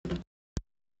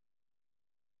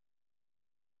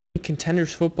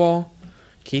Contenders football.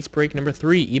 Case break number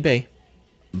 3. eBay.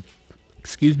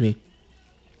 Excuse me.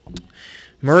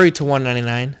 Murray to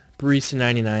 199. Brees to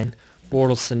 99.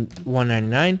 Bortles to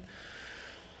 199.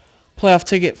 Playoff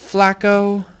ticket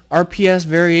Flacco. RPS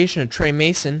variation of Trey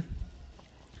Mason.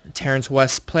 Terrence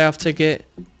West playoff ticket.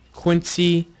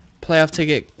 Quincy playoff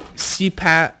ticket.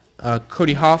 CPAT.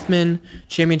 Cody Hoffman.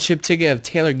 Championship ticket of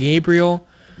Taylor Gabriel.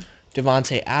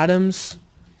 Devontae Adams.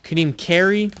 Kadeem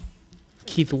Carey.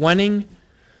 Keith Wenning.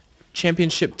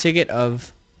 Championship ticket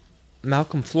of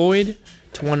Malcolm Floyd.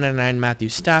 To 199 Matthew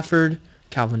Stafford.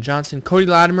 Calvin Johnson. Cody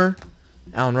Latimer.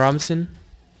 Allen Robinson.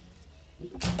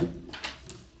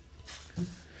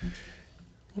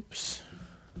 Oops.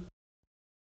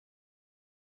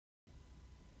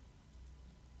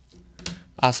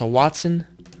 Asa Watson.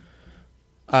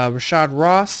 Rashad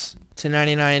Ross to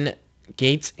 99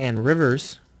 Gates and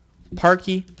Rivers.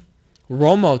 Parkey.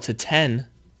 Romo to 10.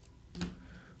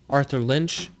 Arthur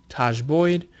Lynch. Taj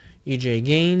Boyd. EJ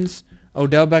Gaines.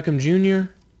 Odell Beckham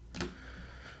Jr.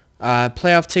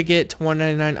 Playoff ticket to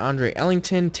 199 Andre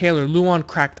Ellington. Taylor Lewan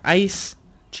cracked ice.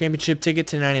 Championship ticket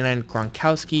to 99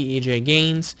 Gronkowski. EJ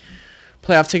Gaines.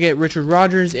 Playoff ticket Richard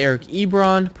Rodgers. Eric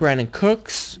Ebron. Brandon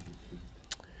Cooks.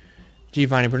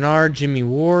 Giovanni Bernard. Jimmy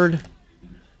Ward.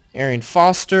 Arian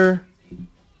Foster.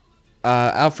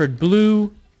 Alfred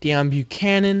Blue. Deion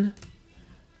Buchanan.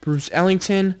 Bruce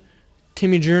Ellington.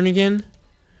 Timmy Jernigan.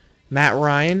 Matt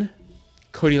Ryan.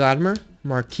 Cody Latimer.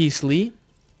 Marquise Lee.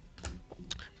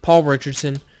 Paul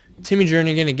Richardson. Timmy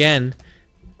Jernigan again.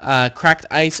 Cracked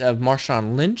ice of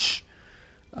Marshawn Lynch.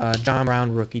 John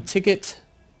Brown rookie ticket.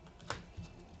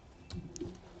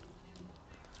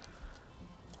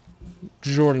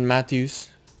 Jordan Matthews.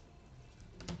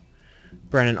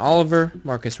 Brandon Oliver.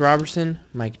 Marcus Robertson.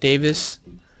 Mike Davis.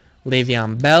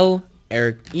 Le'Veon Bell.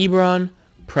 Eric Ebron.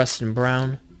 Preston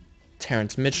Brown.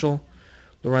 Terrence Mitchell.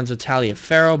 Lorenzo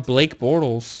Taliaferro. Blake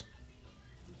Bortles.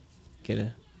 Get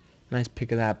a nice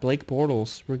pick of that. Blake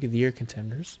Bortles, Rookie of the Year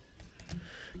contenders.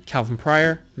 Calvin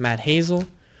Pryor. Matt Hazel.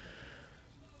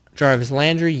 Jarvis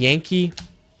Landry. Yankee.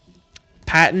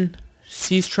 Patton.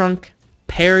 Seastrunk.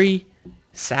 Perry.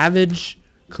 Savage.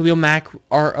 Khalil Mack.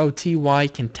 ROTY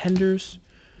contenders.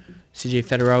 CJ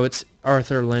Federowicz.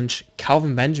 Arthur Lynch.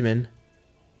 Calvin Benjamin.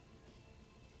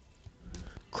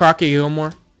 Crockett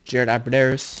Gilmore. Jared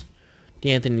Abbrederis.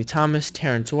 DeAnthony Thomas.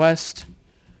 Terrence West.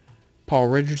 Paul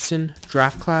Richardson.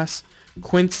 Draft class.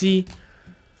 Quincy.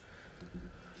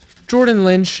 Jordan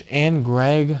Lynch. And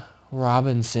Greg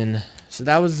Robinson. So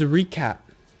that was the recap.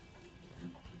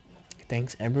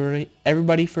 Thanks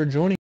everybody for joining.